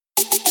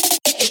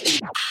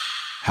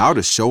How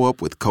to show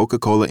up with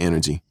Coca-Cola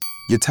Energy.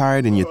 You're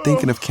tired and you're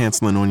thinking of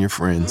canceling on your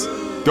friends.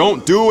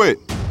 Don't do it!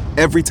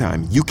 Every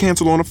time you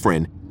cancel on a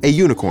friend, a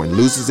unicorn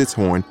loses its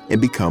horn and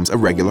becomes a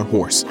regular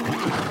horse.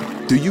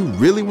 Do you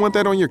really want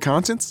that on your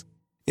conscience?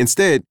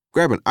 Instead,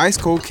 grab an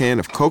ice-cold can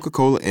of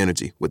Coca-Cola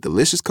Energy with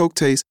delicious Coke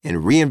taste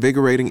and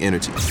reinvigorating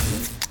energy.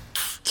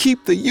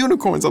 Keep the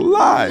unicorns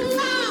alive!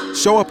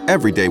 Show up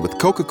every day with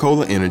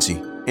Coca-Cola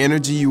Energy.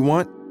 Energy you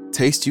want,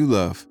 taste you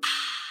love.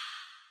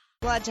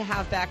 Glad to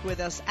have back with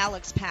us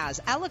Alex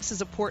Paz. Alex is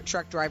a port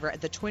truck driver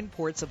at the Twin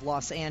Ports of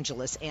Los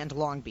Angeles and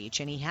Long Beach,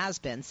 and he has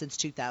been since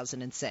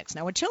 2006.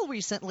 Now, until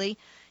recently,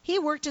 he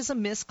worked as a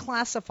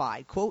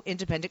misclassified, quote,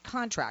 independent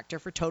contractor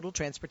for Total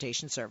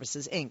Transportation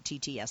Services, Inc.,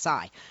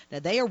 TTSI. Now,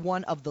 they are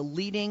one of the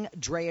leading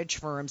drayage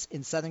firms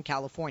in Southern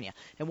California.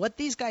 And what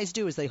these guys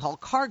do is they haul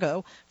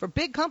cargo for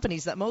big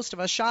companies that most of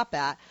us shop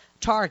at,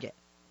 Target,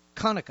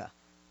 Konica,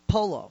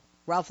 Polo,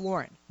 Ralph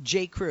Lauren,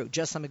 J. Crew,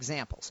 just some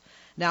examples.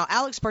 Now,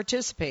 Alex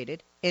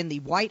participated in the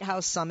White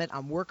House Summit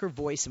on Worker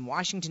Voice in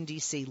Washington,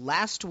 D.C.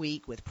 last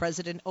week with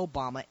President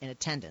Obama in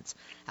attendance.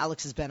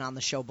 Alex has been on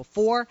the show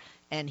before,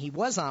 and he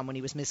was on when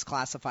he was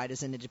misclassified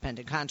as an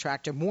independent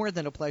contractor. More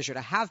than a pleasure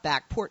to have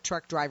back port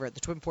truck driver at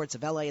the Twin Ports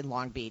of L.A. and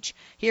Long Beach,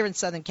 here in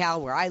Southern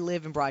Cal, where I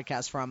live and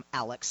broadcast from,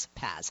 Alex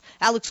Paz.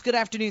 Alex, good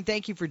afternoon.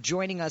 Thank you for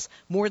joining us.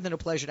 More than a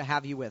pleasure to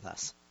have you with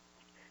us.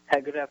 Hi,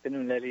 good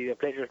afternoon, Leslie. The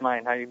pleasure is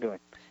mine. How are you doing?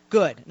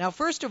 Good. Now,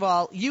 first of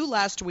all, you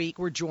last week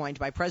were joined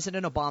by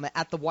President Obama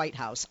at the White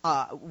House.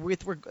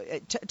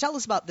 Tell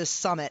us about this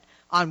summit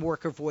on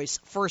Worker Voice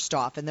first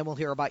off, and then we'll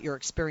hear about your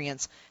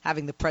experience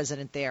having the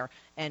president there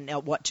and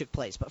what took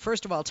place. But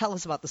first of all, tell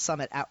us about the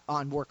summit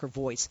on Worker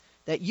Voice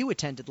that you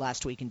attended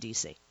last week in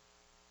D.C.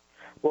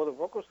 Well, the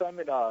Worker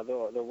Summit,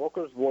 the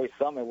Workers' Voice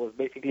Summit was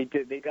basically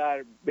they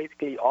got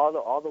basically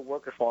all the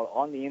workers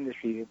on the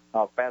industry,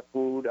 fast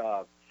food,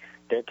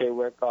 daycare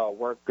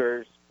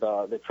workers,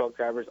 the truck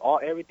drivers,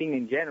 everything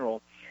in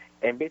general,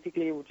 and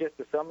basically it was just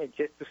a summit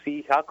just to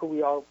see how could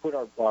we all put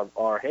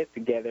our heads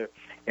together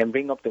and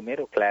bring up the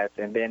middle class.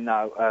 And then,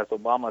 as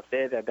Obama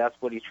said, that's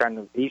what he's trying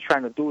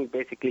to do is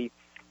basically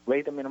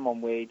raise the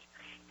minimum wage,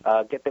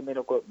 get the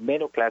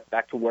middle class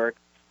back to work,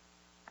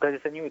 because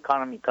it's a new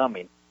economy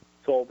coming.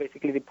 So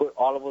basically, they put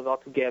all of us all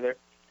together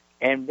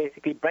and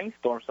basically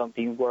brainstorm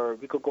something where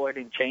we could go ahead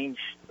and change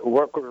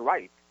worker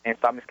rights and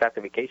stop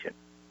misclassification.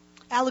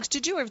 Alex,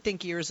 did you ever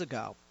think years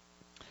ago,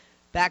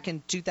 back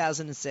in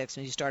 2006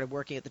 when you started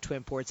working at the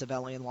Twin Ports of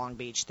LA and Long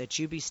Beach, that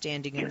you'd be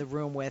standing in the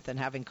room with and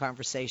having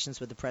conversations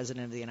with the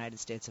President of the United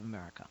States of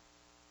America?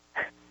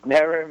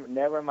 Never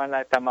in my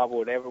lifetime I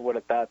would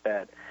have thought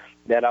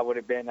that I would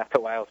have been at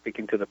the White House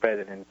speaking to the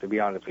President, to be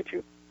honest with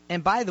you.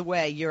 And by the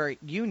way, your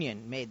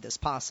union made this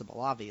possible,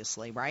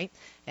 obviously, right?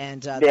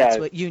 And that's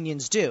what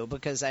unions do,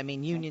 because, I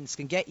mean, unions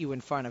can get you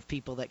in front of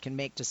people that can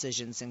make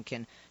decisions and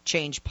can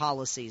change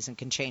policies and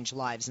can change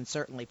lives. And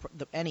certainly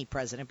any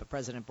president, but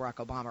President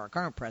Barack Obama, our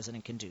current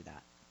president, can do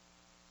that.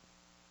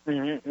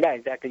 Mm-hmm. Yeah,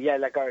 exactly. Yeah,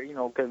 like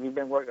because we've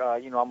been working.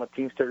 I'm a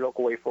Teamster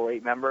Local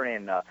 848 member,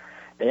 and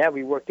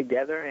we work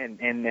together, and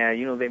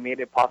they made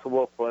it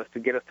possible for us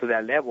to get us to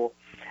that level,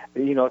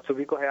 so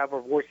we could have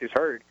our voices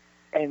heard,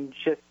 and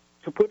just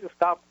to put a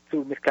stop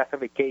to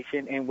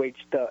misclassification and raise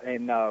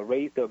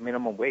the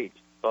minimum wage.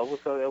 So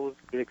it was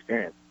a good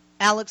experience.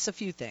 Alex, a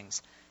few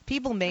things.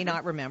 People may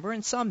not remember,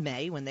 and some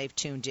may when they've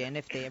tuned in,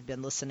 if they have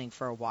been listening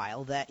for a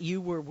while, that you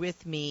were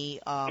with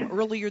me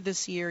earlier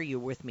this year, you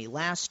were with me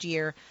last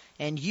year,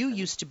 and you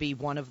used to be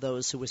one of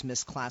those who was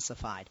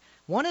misclassified.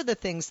 One of the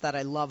things that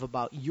I love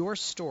about your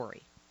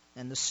story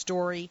and the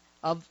story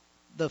of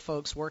the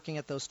folks working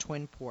at those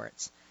Twin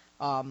Ports,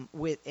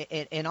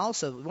 and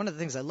also one of the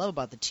things I love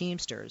about the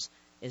Teamsters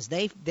is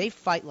they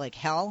fight like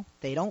hell.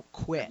 They don't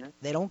quit. Mm-hmm.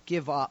 They don't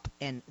give up,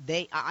 and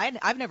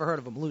I've never heard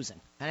of them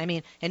losing.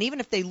 And even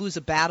if they lose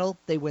a battle,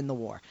 they win the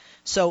war.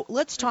 So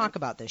let's talk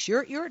about this.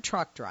 You're a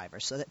truck driver,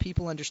 so that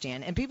people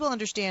understand, and people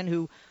understand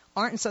who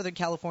aren't in Southern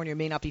California,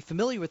 may not be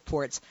familiar with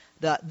ports.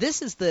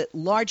 This is the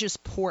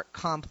largest port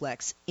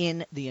complex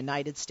in the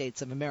United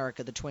States of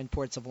America, the Twin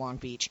Ports of Long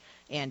Beach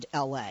and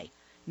L.A.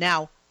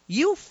 Now,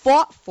 you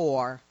fought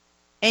for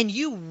and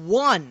you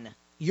won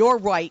your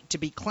right to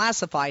be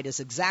classified as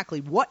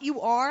exactly what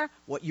you are,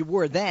 what you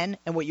were then,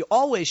 and what you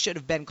always should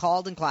have been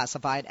called and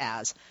classified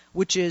as,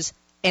 which is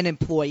an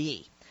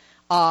employee.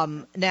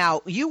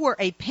 Now, you were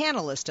a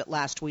panelist at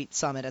last week's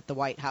summit at the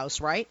White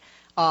House, right?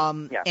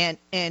 Yeah.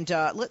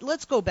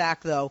 Let's go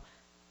back, though.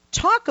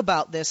 Talk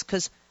about this,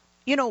 because,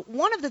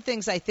 one of the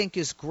things I think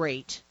is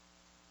great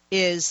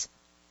is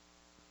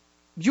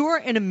you're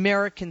an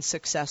American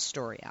success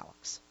story,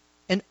 Alex.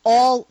 And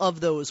all of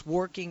those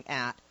working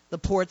at the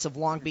ports of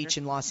Long Beach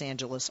and Los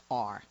Angeles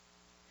are.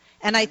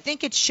 And I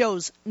think it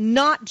shows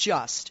not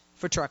just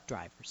for truck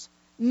drivers,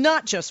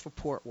 not just for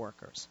port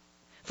workers,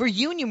 for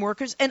union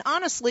workers, and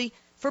honestly,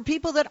 for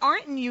people that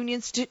aren't in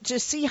unions to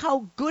see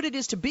how good it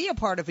is to be a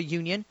part of a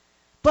union,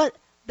 but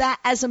that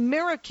as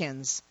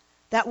Americans,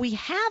 that we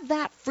have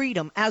that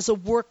freedom as a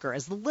worker,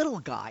 as the little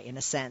guy in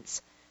a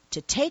sense,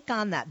 to take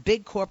on that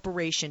big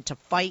corporation to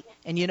fight.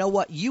 And you know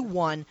what? You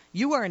won.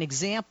 You are an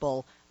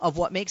example of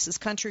what makes this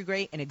country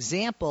great, an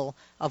example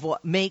of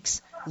what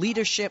makes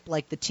leadership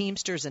like the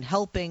Teamsters and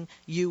helping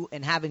you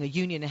and having a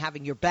union and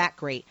having your back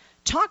great.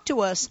 Talk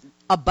to us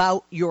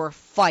about your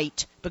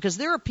fight, because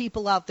there are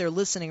people out there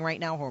listening right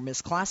now who are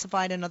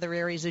misclassified in other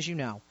areas, as you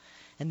know.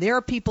 And there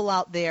are people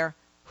out there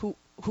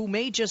who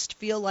may just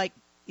feel like,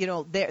 you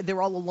know,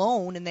 they're all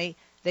alone and they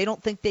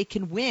don't think they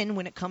can win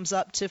when it comes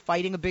up to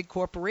fighting a big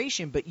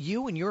corporation. But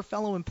you and your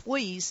fellow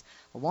employees,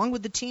 along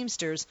with the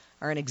Teamsters,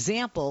 are an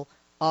example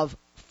of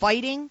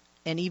fighting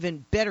and,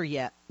 even better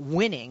yet,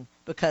 winning,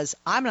 because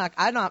I'm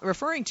not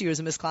referring to you as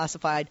a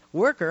misclassified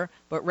worker,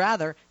 but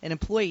rather an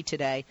employee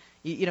today.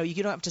 You know,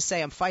 you don't have to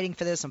say, I'm fighting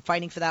for this, I'm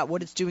fighting for that,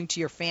 what it's doing to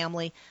your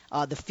family,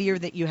 the fear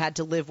that you had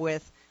to live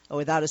with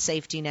without a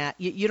safety net.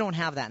 You don't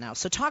have that now.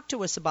 So talk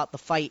to us about the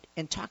fight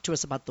and talk to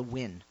us about the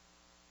win.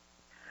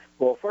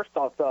 Well, first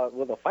off,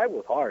 the fight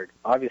was hard,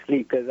 obviously,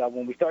 because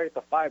when we started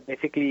the fight,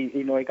 basically,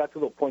 you know, it got to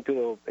the point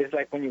it's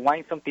like when you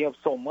wind something up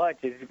so much,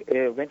 it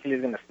eventually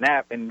is going to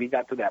snap, and we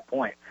got to that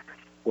point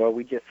where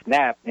we just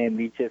snapped and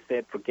we just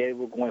said, forget it,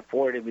 we're going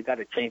forward, and we got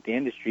to change the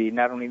industry,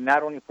 not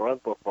only for us,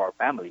 but for our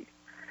families.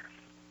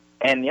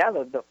 And yeah,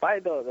 the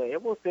fight,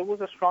 it was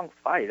a strong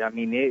fight. I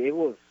mean, it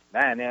was,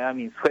 man, I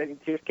mean, sweat and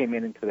tears came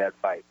into that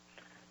fight.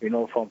 You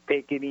know, from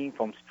picketing,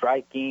 from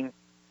striking,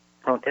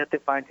 from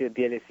testifying to the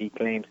DLSC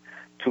claims,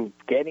 to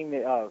getting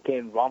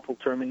wrongful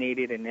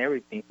terminated and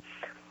everything.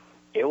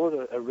 It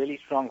was a really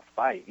strong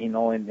fight, you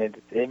know, and it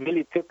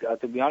really took,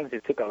 to be honest,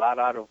 it took a lot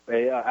out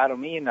of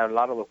me and a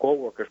lot of the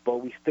co-workers. But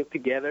we stuck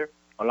together,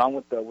 along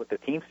with the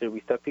Teamsters.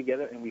 We stuck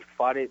together and we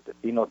fought it,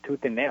 you know,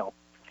 tooth and nail,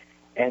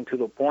 and to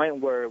the point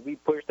where we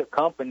pushed the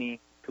company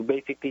to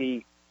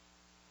basically,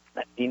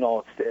 you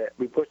know,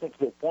 we pushed them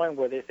to the point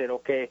where they said,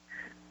 okay,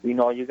 you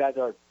know, you guys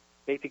are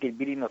basically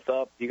beating us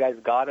up. You guys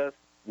got us.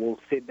 We'll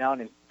sit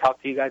down and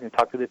talk to you guys and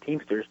talk to the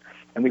Teamsters.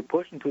 And we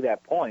pushed them to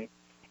that point.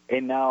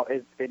 And now,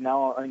 you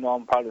know,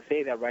 I'm proud to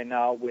say that right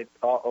now, with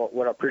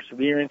our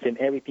perseverance and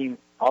everything,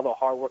 all the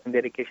hard work and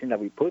dedication that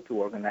we put to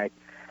organize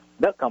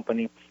the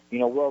company, you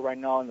know, we're right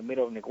now in the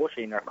middle of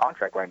negotiating our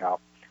contract right now,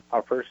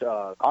 our first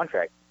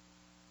contract.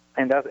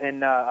 And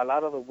a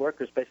lot of the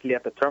workers, especially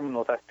at the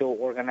terminals, I still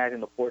organize in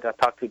the ports. I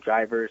talk to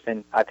drivers,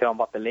 and I tell them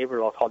about the labor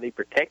laws, how they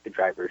protect the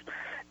drivers.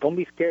 Don't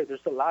be scared.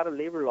 There's a lot of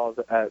labor laws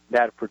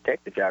that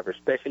protect the drivers.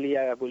 Especially,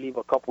 I believe,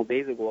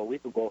 a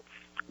week ago,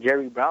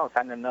 Jerry Brown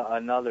signed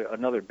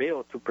another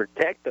bill to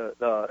protect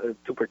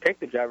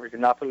the drivers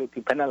and also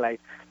to penalize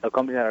the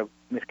companies that are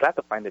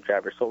misclassifying the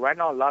drivers. So right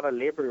now, a lot of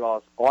labor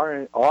laws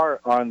are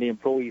on the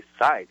employee's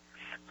side.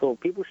 So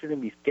people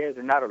shouldn't be scared.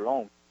 They're not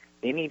alone.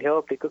 They need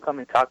help. They could come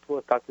and talk to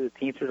us, talk to the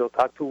Teamsters, or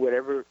talk to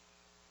whatever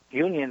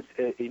unions,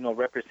 you know,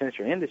 represents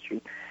your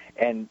industry.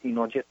 And, you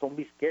know, just don't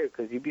be scared,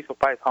 because you'd be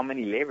surprised how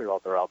many labor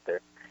laws are out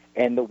there.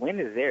 And the win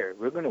is there.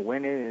 We're going to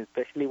win it,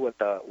 especially with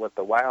the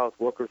White House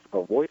Workers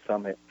Voice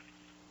Summit.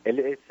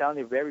 It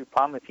sounded very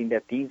promising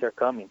that things are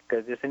coming,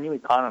 because there's a new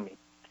economy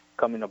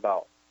coming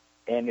about,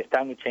 and it's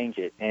time to change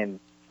it. And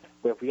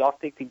if we all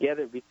stick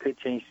together, we could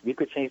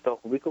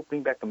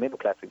bring back the middle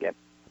class again.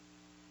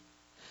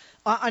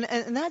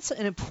 And that's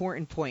an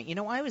important point. You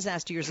know, I was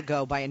asked years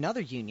ago by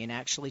another union,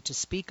 actually, to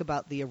speak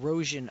about the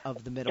erosion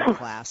of the middle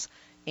class.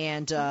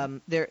 And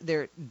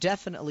there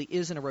definitely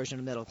is an erosion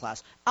of the middle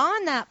class.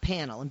 On that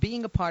panel, and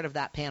being a part of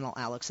that panel,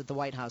 Alex, at the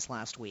White House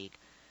last week,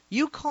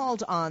 you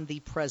called on the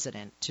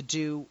president to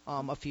do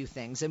a few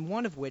things, and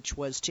one of which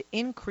was to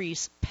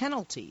increase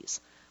penalties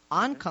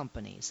on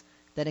companies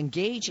that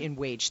engage in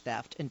wage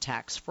theft and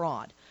tax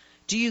fraud.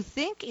 Do you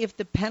think if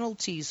the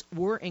penalties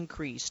were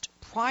increased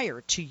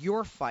prior to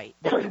your fight,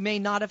 that you may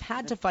not have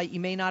had to fight,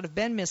 you may not have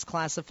been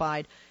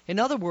misclassified? In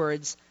other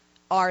words,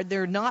 are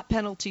there not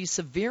penalties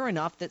severe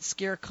enough that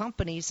scare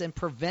companies and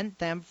prevent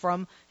them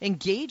from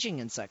engaging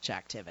in such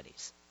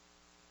activities?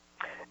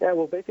 Yeah,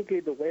 well,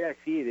 basically the way I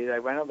see it is,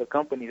 like, right now the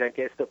companies, I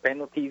guess the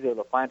penalties or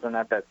the fines are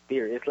not that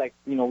severe. It's like,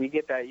 you know, we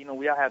get that, you know,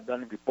 we all have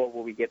done it before,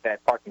 where we get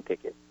that parking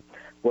ticket,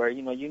 where,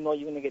 you know you're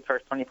going to get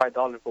charged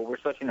 $25, but we're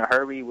such in a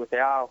hurry, we'll say,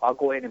 I'll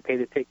go ahead and pay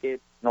the ticket,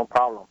 no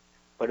problem.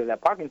 But if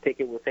that parking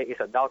ticket will say it's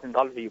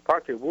 $1,000 if you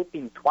park here, we'll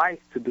think twice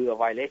to do the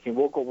violation.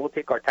 We'll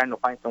take our time to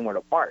find somewhere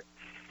to park.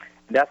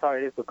 That's how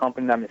it is with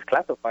companies that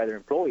misclassify their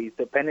employees.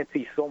 The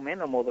penalty is so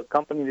minimal, the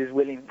company is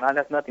willing,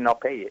 that's nothing, I'll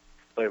pay it.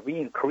 But if we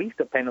increase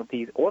the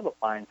penalties or the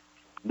fines,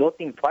 they'll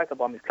think twice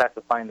about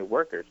misclassifying the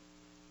workers.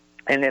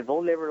 And if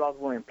those labor laws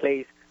were in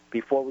place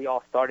before we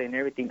all started and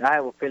everything, I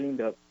have a feeling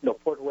the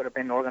port would have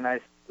been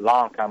organized a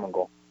long time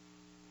ago.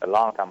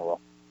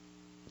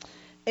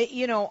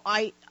 You know,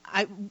 I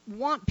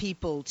want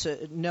people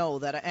to know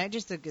that I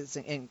just think it's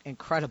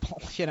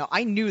incredible. You know,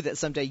 I knew that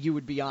someday you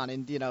would be on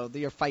and, you know,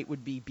 your fight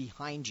would be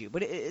behind you.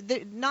 But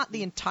not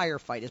the entire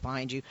fight is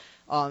behind you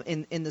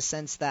in the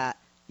sense that,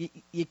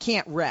 you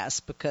can't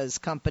rest because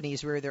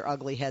companies rear their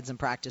ugly heads and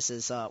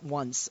practices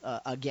once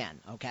again,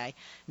 okay?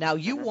 Now,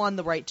 you won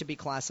the right to be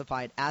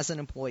classified as an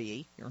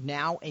employee. You're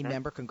now a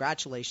member.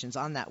 Congratulations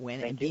on that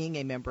win and being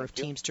a member of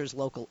Teamsters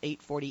Local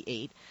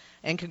 848.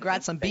 And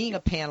congrats on being a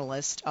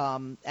panelist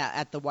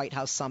at the White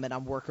House Summit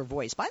on Worker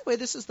Voice. By the way,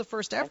 this is the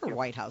first ever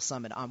White House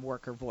Summit on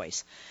Worker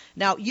Voice.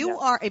 Now, you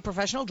are a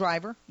professional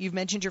driver. You've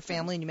mentioned your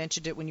family, and you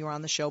mentioned it when you were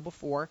on the show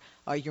before.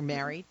 You're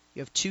married.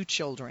 You have 2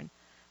 children.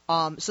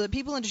 So that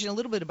people understand a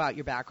little bit about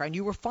your background,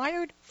 you were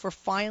fired for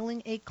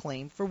filing a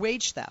claim for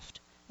wage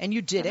theft, and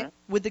you did it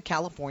with the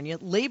California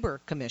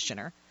Labor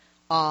Commissioner.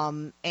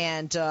 And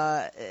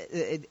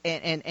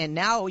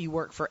now you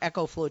work for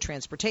EcoFlow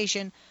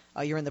Transportation.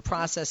 You're in the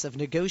process of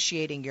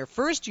negotiating your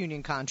first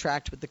union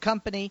contract with the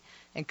company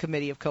and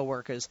committee of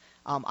coworkers.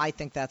 I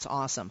think that's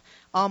awesome.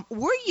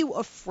 Were you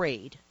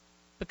afraid?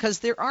 Because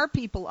there are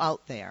people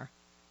out there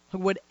who,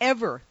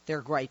 whatever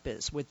their gripe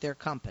is with their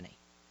company,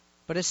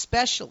 but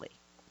especially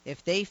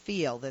if they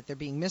feel that they're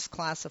being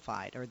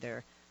misclassified or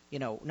they're,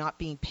 not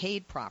being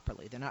paid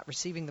properly, they're not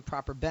receiving the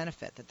proper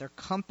benefit, that their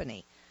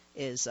company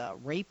is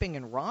raping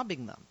and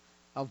robbing them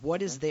of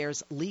what is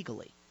theirs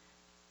legally.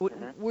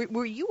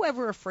 Were you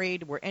ever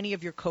afraid? Were any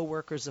of your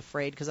coworkers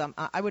afraid? Because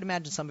I would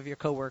imagine some of your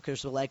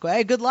coworkers were like, well,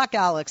 hey, good luck,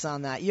 Alex,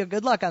 on that.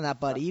 Good luck on that,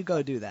 buddy. You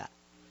go do that.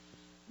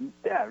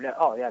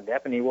 Yeah,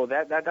 definitely. Well,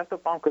 that's the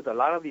problem, because a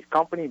lot of these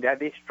companies, that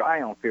they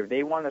strike on fear.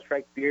 They want to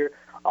strike fear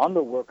on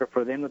the worker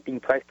for them to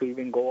think twice to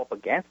even go up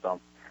against them.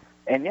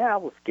 And yeah, I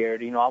was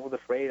scared. I was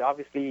afraid.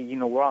 Obviously,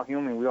 we're all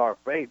human. We are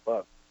afraid.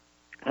 But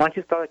once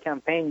you start a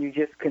campaign, you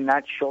just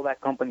cannot show that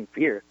company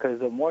fear,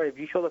 because if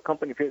you show the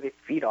company fear, they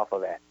feed off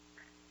of that.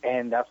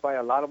 And that's why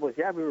a lot of us,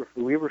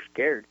 we were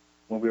scared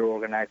when we were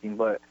organizing,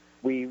 but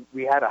we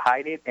had to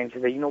hide it and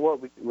just say,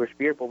 we're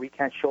scared, but we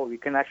cannot show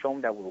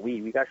them that we're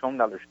weak. We got to show them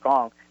that we're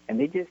strong, and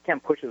they just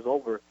can't push us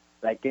over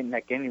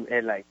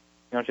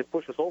just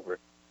push us over.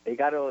 They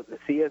got to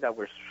see us that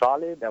we're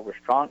solid, that we're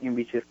strong, and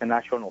we just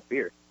cannot show no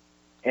fear.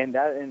 And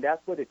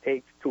that's what it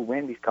takes to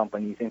win these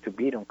companies and to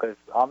beat them, because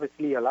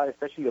obviously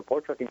especially the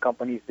port trucking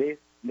companies, they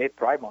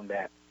thrive on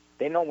that.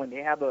 They know when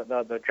they have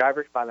the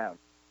drivers by them,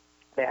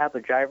 they have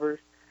the drivers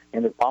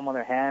in the palm of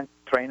their hand,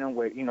 train them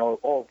with,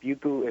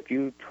 if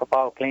you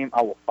file a claim,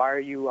 I will fire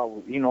you. I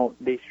will,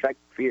 they strike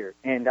fear.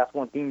 And that's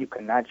one thing you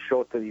cannot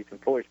show to these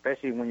employers,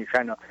 especially when you're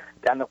trying to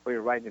stand up for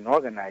your rights and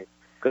organize.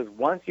 Because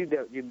once you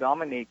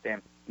dominate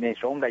them and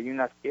show them that you're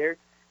not scared,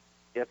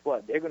 guess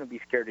what? They're going to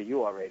be scared of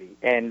you already.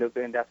 And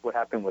that's what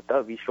happened with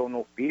us. We show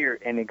no fear,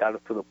 and it got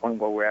us to the point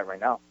where we're at right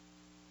now.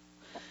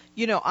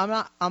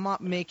 I'm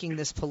not making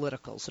this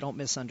political, so don't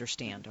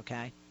misunderstand,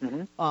 okay?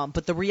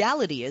 But the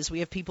reality is we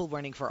have people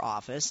running for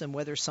office, and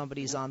whether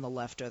somebody's on the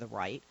left or the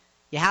right,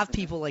 you have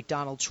people like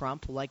Donald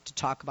Trump who like to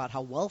talk about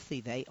how wealthy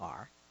they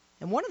are.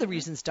 And one of the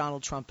reasons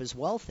Donald Trump is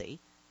wealthy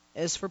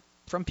is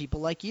from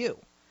people like you.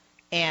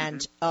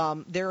 And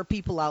there are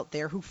people out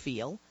there who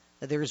feel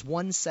that there's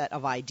one set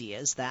of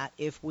ideas that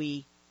if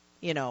we,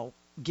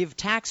 give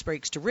tax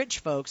breaks to rich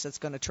folks, that's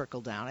going to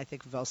trickle down. I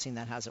think we've all seen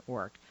that hasn't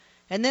worked.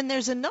 And then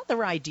there's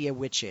another idea,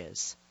 which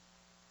is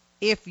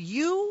if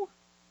you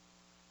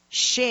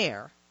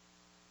share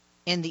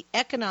in the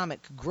economic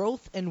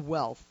growth and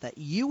wealth that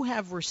you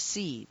have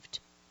received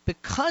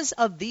because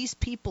of these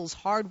people's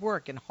hard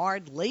work and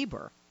hard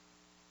labor,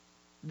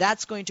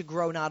 that's going to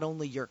grow not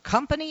only your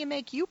company and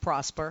make you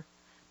prosper,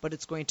 but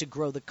it's going to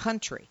grow the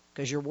country,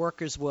 because your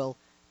workers will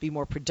be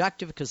more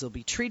productive because they'll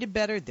be treated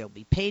better, they'll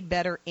be paid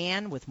better,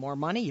 and with more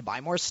money you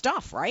buy more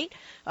stuff, right?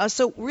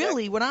 So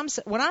really what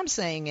I'm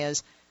saying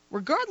is,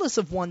 regardless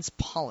of one's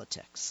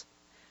politics,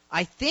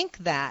 I think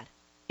that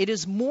it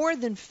is more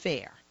than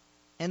fair.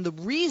 And the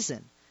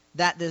reason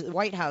that the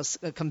White House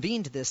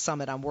convened this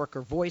summit on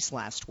Worker Voice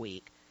last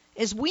week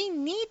is we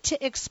need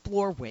to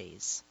explore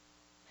ways,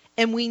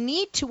 and we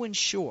need to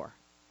ensure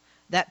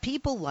that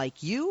people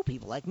like you,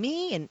 people like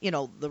me, and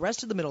the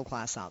rest of the middle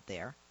class out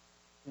there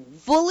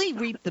fully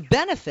reap the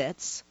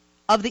benefits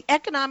of the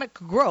economic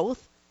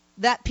growth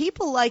that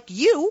people like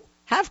you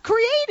have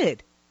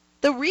created.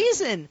 The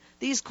reason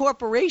these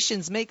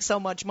corporations make so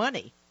much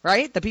money,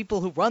 right? The people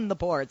who run the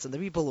ports and the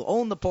people who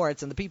own the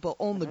ports and the people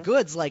who own the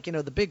goods, like,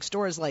 the big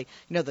stores like,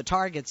 the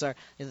Targets or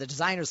the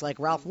designers like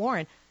Ralph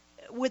Lauren.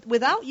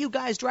 Without you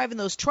guys driving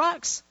those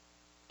trucks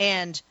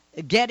and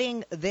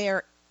getting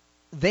their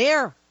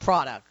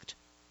product,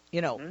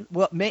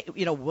 what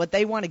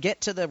they want to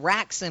get to the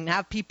racks and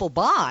have people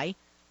buy,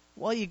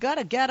 well, you got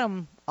to get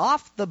them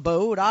off the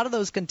boat, out of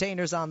those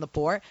containers on the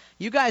port.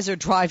 You guys are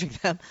driving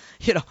them,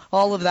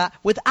 all of that.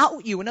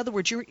 Without you, in other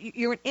words,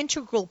 you're an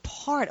integral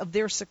part of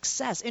their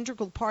success,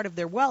 integral part of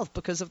their wealth,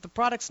 because if the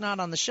product's not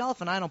on the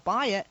shelf and I don't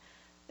buy it,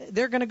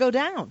 they're going to go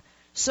down.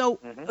 So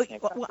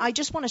I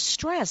just want to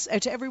stress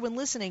to everyone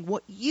listening,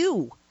 what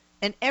you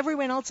and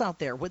everyone else out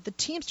there, what the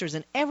Teamsters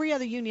and every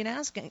other union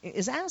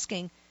is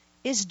asking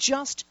is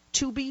just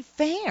to be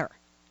fair.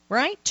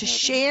 Right? To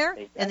share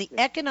in the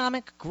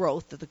economic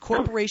growth that the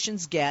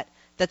corporations get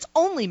that's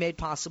only made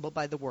possible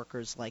by the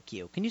workers like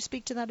you. Can you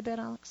speak to that a bit,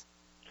 Alex?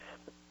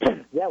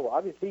 Yeah, well,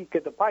 obviously,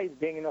 because the pie is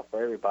big enough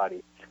for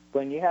everybody.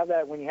 When you have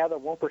that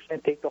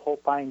 1% take the whole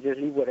pie and just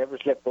leave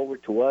whatever's left over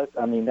to us,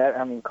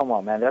 come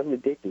on, man, that's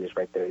ridiculous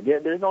right there.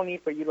 There's no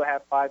need for you to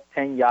have 5,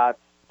 10 yachts,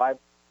 5,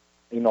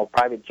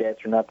 private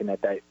jets or nothing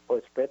like that.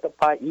 But spread the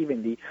pie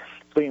evenly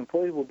so the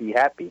employees will be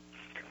happy.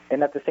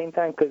 And at the same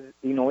time, because,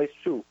 it's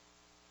true,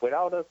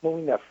 without us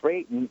moving that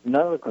freight,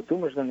 none of the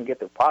consumers are going to get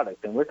their products.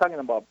 And we're talking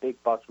about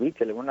big box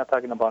retailers. We're not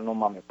talking about no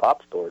mom and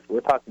pop stores.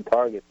 We're talking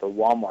Target, the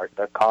Walmart,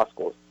 the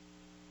Costco's,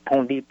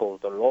 Home Depot,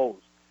 the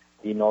Lowe's.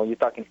 You're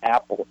talking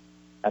Apple.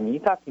 You're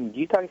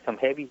talking some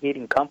heavy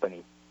hitting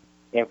companies.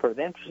 And for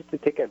them just to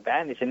take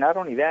advantage, and not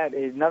only that,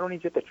 it's not only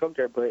just the truck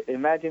driver, but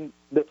imagine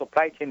the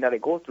supply chain that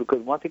it goes through.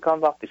 Because once it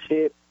comes off the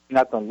ship, you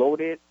have to unload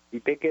it, we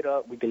pick it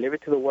up, we deliver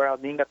it to the warehouse.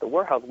 Then you got the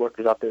warehouse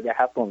workers out there that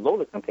have to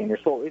unload the container.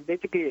 So it's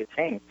basically a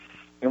chain.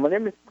 And when they're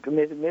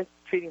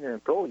mistreating their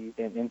employees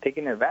and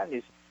taking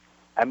advantage,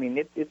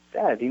 it's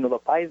sad. The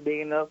pie is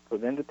big enough for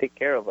them to take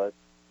care of us.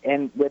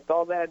 And with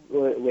all that,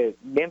 with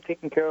them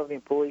taking care of the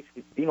employees,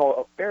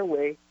 a fair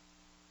way,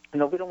 we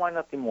don't want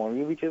nothing more.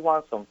 We just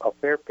want a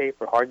fair pay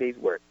for hard day's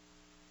work.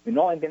 And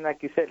then,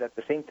 like you said, at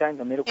the same time,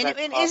 the middle class.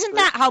 And isn't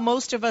that how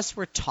most of us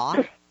were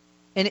taught?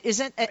 And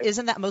isn't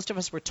that most of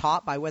us were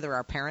taught by whether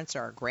our parents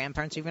or our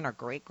grandparents, even our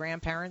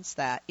great-grandparents,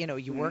 that,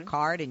 you work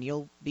hard and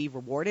you'll be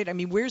rewarded?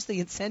 Where's the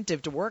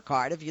incentive to work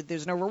hard if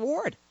there's no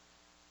reward?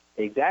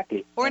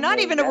 Exactly. Or not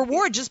even a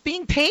reward, just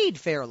being paid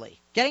fairly,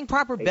 getting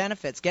proper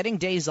benefits, getting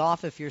days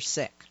off if you're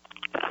sick.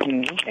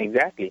 Mm-hmm.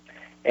 Exactly.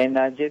 And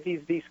just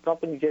these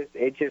companies,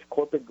 it's just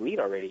corporate greed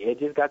already. It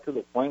just got to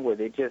the point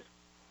where it just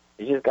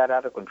got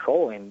out of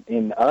control.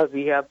 And us,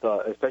 we have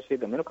especially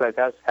the middle class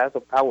has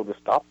the power to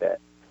stop that.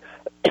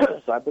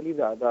 So I believe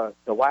the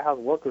White House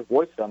Workers'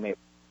 Voice Summit,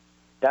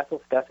 that's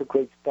a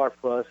great start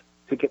for us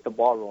to get the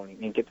ball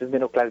rolling and get the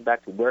middle class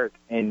back to work,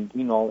 and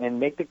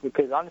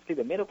because honestly,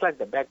 the middle class is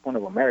the backbone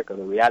of America.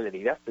 The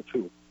reality, that's the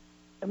truth.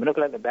 The middle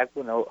class is the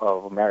backbone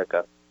of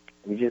America.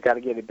 We just got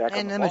to get it back.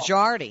 And the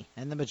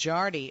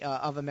majority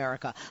of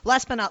America.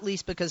 Last but not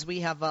least, because we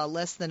have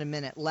less than a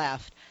minute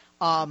left.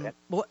 Okay.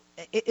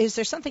 Is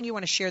there something you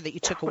want to share that you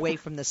took away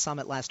from the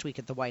summit last week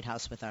at the White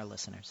House with our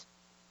listeners?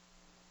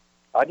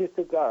 I just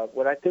took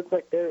what I took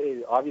right there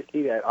is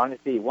obviously that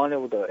honestly, it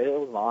was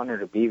an honor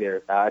to be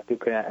there. I still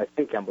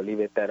can't believe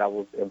it that I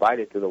was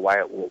invited to the White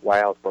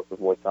House Workers'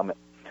 Voice Summit.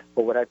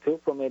 But what I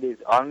took from it is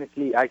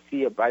honestly, I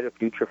see a brighter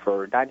future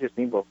for not just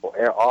me, but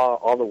for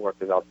all the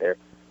workers out there.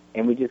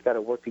 And we just got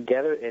to work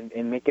together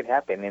and make it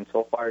happen. And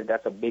so far,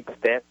 that's a big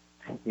step.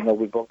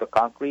 We broke the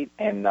concrete,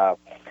 and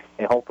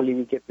hopefully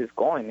we get this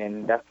going.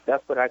 And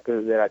that's what I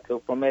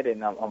took from it.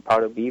 And I'm proud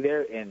to be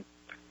there. And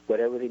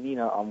whatever they need,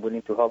 I'm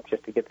willing to help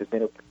just to get the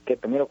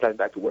middle class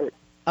back to work.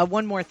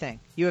 One more thing.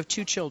 You have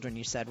 2 children,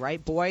 you said,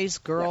 right? Boys,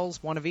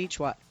 girls, one of each,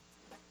 what?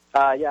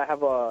 Yeah, I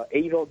have a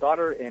 8-year-old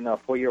daughter and a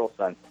 4-year-old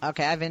son.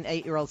 Okay, I have an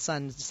 8-year-old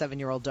son,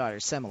 7-year-old daughter,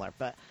 similar.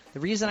 But the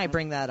reason I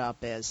bring that up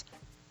is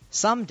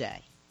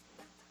someday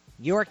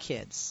your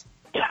kids,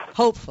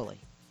 hopefully,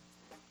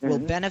 will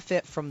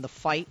benefit from the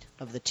fight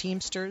of the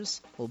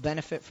Teamsters, will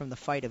benefit from the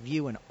fight of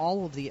you and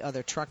all of the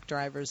other truck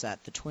drivers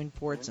at the Twin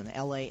Ports in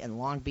L.A. and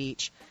Long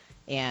Beach.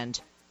 And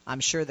I'm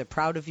sure they're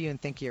proud of you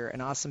and think you're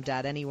an awesome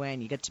dad anyway,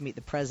 and you get to meet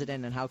the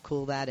president and how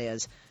cool that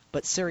is.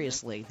 But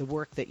seriously, the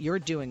work that you're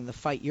doing, the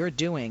fight you're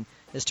doing,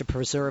 is to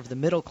preserve the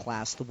middle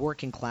class, the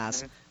working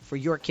class, for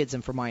your kids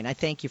and for mine. I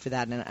thank you for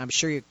that, and I'm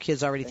sure your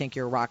kids already think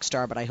you're a rock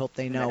star, but I hope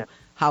they know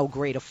how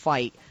great a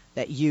fight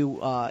that you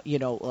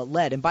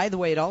led. And by the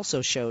way, it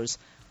also shows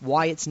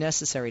why it's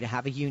necessary to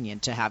have a union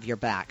to have your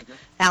back.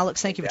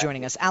 Alex, thank you for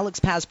joining us. Alex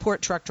Paz,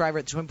 port truck driver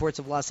at the Twin Ports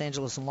of Los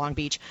Angeles and Long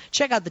Beach.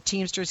 Check out the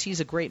Teamsters. He's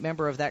a great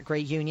member of that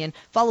great union.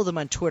 Follow them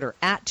on Twitter,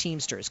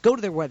 @Teamsters. Go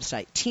to their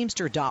website,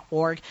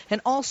 teamster.org. And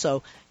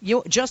also,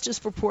 Justice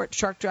for Port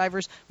Truck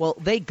Drivers, well,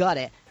 they got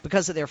it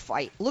because of their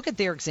fight. Look at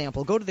their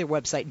example. Go to their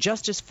website,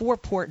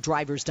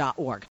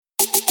 justiceforportdrivers.org.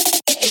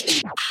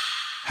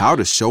 How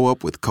to show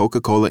up with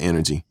Coca-Cola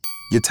Energy.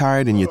 You're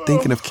tired and you're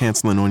thinking of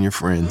canceling on your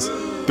friends.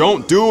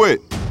 Don't do it!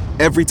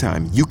 Every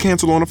time you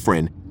cancel on a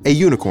friend, a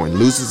unicorn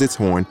loses its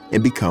horn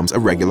and becomes a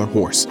regular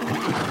horse.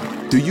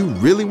 Do you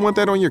really want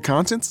that on your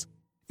conscience?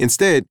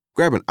 Instead,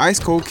 grab an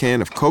ice-cold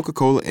can of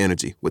Coca-Cola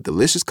Energy with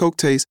delicious Coke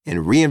taste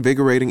and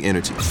reinvigorating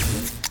energy.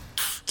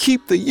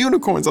 Keep the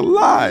unicorns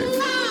alive!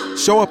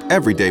 Show up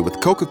every day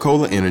with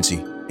Coca-Cola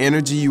Energy.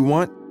 Energy you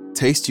want,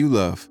 taste you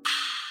love.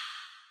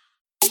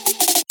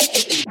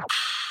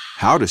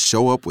 How to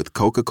show up with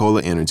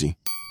Coca-Cola Energy.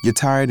 You're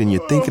tired and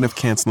you're thinking of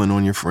canceling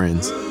on your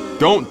friends.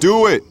 Don't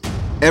do it!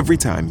 Every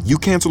time you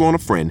cancel on a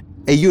friend,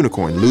 a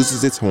unicorn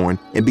loses its horn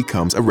and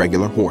becomes a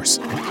regular horse.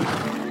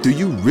 Do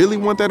you really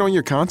want that on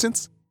your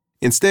conscience?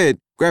 Instead,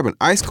 grab an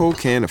ice-cold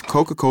can of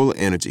Coca-Cola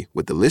Energy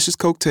with delicious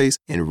Coke taste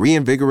and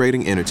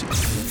reinvigorating energy.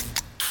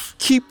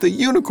 Keep the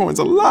unicorns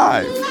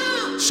alive!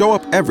 Show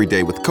up every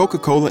day with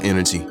Coca-Cola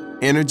Energy.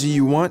 Energy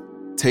you want,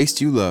 taste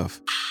you love.